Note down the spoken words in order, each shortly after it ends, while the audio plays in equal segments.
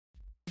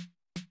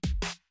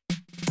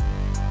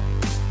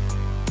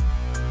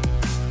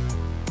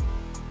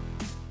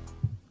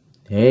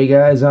Hey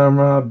guys, I'm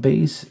Rob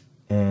Bass,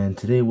 and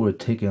today we're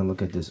taking a look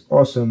at this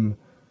awesome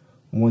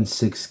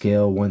 1/6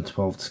 scale,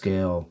 1/12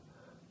 scale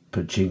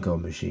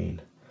Pachinko machine.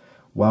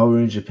 While we were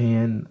in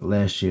Japan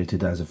last year,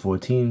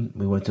 2014,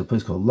 we went to a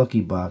place called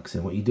Lucky Box,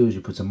 and what you do is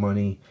you put some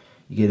money,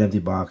 you get an empty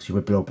box, you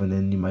rip it open,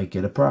 and you might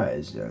get a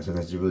prize. Yeah,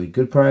 sometimes it's a really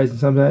good prize, and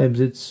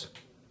sometimes it's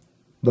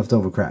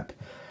leftover crap.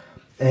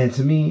 And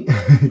to me,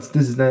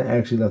 this is not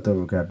actually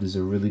leftover crap. This is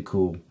a really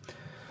cool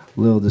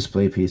little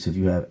display piece if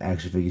you have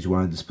action figures you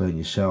want to display on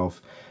your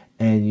shelf,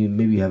 and you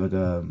maybe have like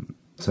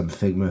some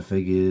Figma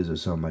figures or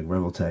some like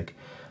Reveltech.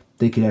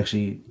 They can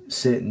actually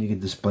sit and you can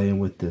display them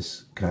with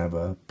this kind of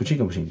a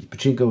Pachinko machine.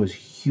 Pachinko is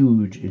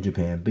huge in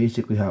Japan.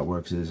 Basically how it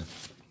works is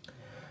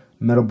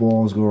metal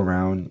balls go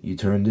around, you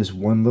turn this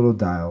one little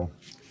dial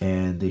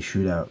and they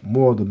shoot out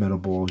more of the metal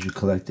balls, you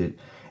collect it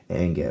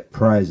and get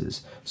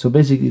prizes. So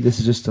basically this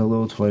is just a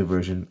little toy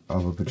version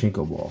of a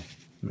Pachinko ball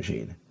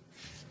machine.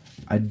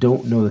 I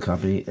don't know the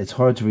company. It's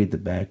hard to read the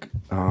back.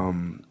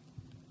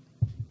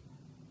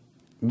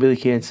 Really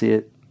can't see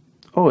it.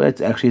 Oh, it's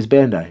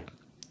Bandai.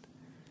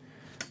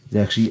 It's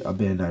actually a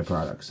Bandai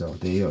product. So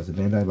there you go. It's a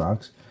Bandai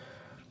box.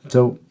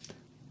 So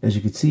as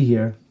you can see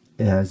here,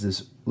 it has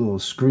this little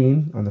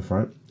screen on the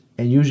front.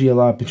 And usually a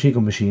lot of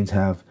Pachinko machines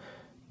have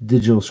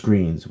digital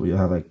screens where you'll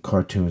have like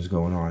cartoons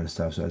going on and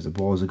stuff. So as the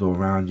balls go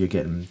around, you're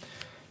getting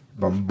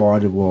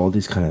bombarded with all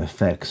these kind of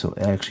effects. So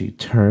it actually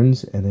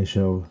turns and they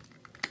show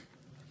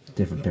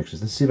different pictures.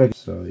 Let's see if I can.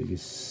 So you can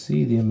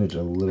see the image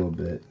a little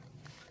bit.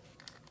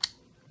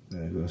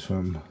 There it goes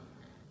from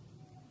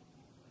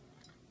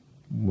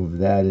where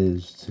that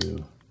is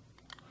to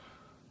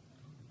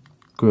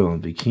girl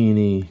in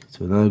bikini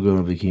to another girl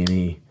in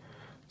bikini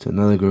to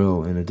another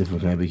girl in a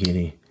different kind of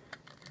bikini.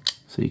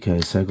 So you kind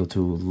of cycle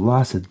through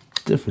lots of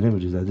different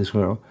images. That this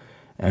girl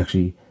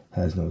actually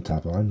has no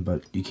top on,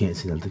 but you can't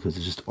see that because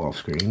it's just off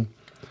screen.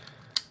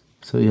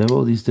 So you have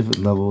all these different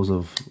levels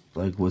of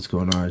like what's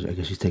going on. I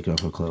guess she's taking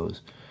off her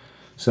clothes.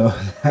 So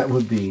that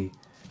would be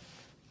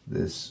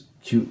this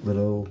cute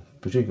little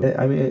Pachinko.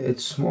 I mean,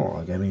 it's small.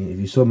 Like, I mean, if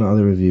you saw my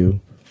other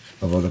review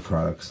of other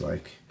products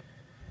like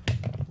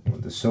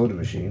the soda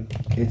machine,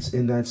 it's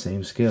in that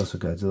same scale. So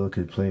Godzilla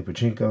could play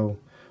Pachinko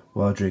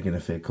while drinking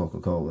a fake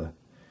Coca-Cola.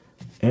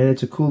 And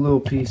it's a cool little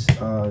piece.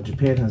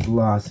 Japan has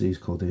lots of these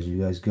cool things.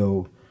 You guys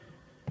go,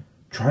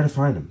 try to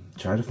find them.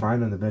 Try to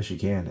find them the best you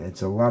can.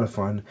 It's a lot of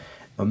fun.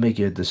 It'll make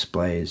your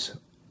displays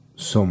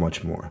so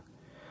much more.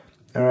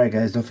 Alright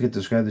guys, don't forget to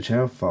subscribe to the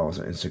channel, follow us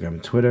on Instagram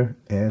and Twitter,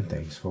 and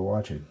thanks for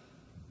watching.